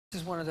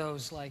This is one of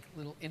those like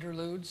little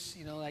interludes,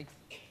 you know, like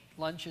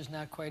lunch is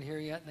not quite here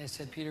yet, and they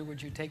said, Peter,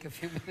 would you take a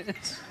few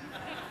minutes?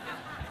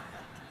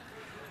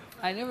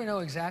 I never know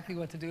exactly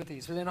what to do with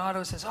these. But then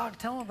Otto says, oh,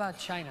 tell them about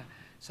China.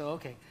 So,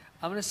 okay,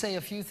 I'm going to say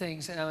a few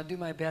things, and I'm going to do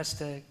my best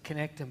to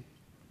connect them.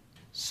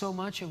 So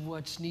much of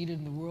what's needed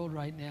in the world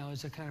right now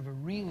is a kind of a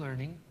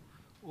relearning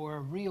or a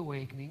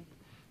reawakening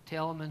to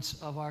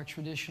elements of our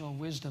traditional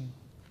wisdom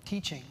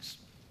teachings.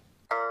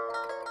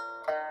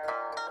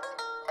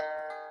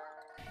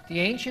 The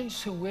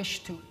ancients who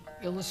wished to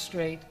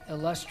illustrate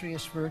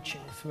illustrious virtue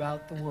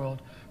throughout the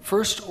world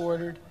first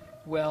ordered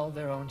well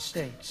their own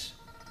states.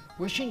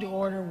 Wishing to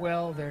order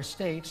well their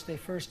states, they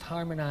first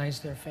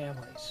harmonized their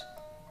families.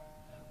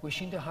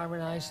 Wishing to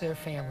harmonize their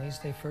families,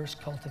 they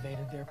first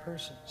cultivated their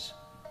persons.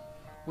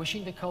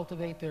 Wishing to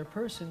cultivate their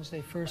persons,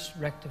 they first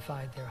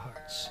rectified their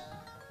hearts.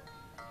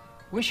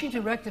 Wishing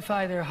to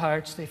rectify their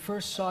hearts, they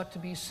first sought to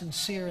be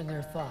sincere in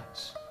their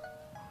thoughts.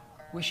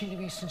 Wishing to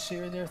be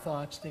sincere in their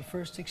thoughts, they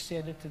first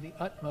extended to the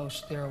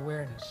utmost their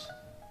awareness.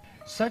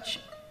 Such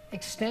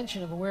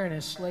extension of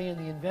awareness lay in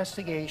the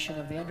investigation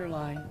of the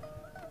underlying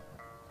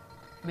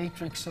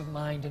matrix of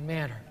mind and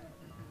matter.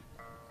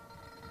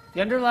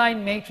 The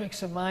underlying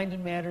matrix of mind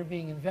and matter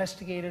being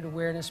investigated,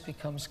 awareness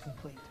becomes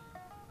complete.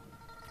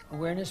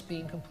 Awareness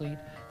being complete,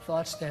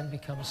 thoughts then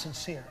become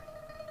sincere.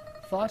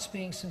 Thoughts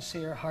being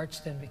sincere,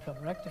 hearts then become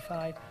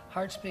rectified.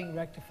 Hearts being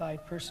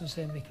rectified, persons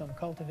then become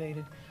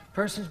cultivated.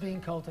 Persons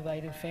being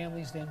cultivated,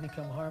 families then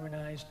become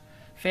harmonized.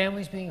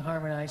 Families being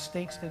harmonized,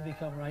 states then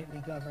become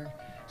rightly governed.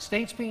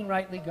 States being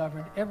rightly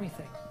governed,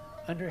 everything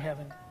under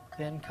heaven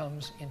then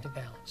comes into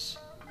balance.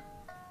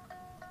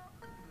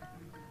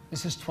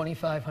 This is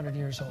 2,500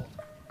 years old.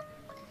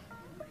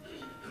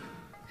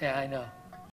 Yeah, I know.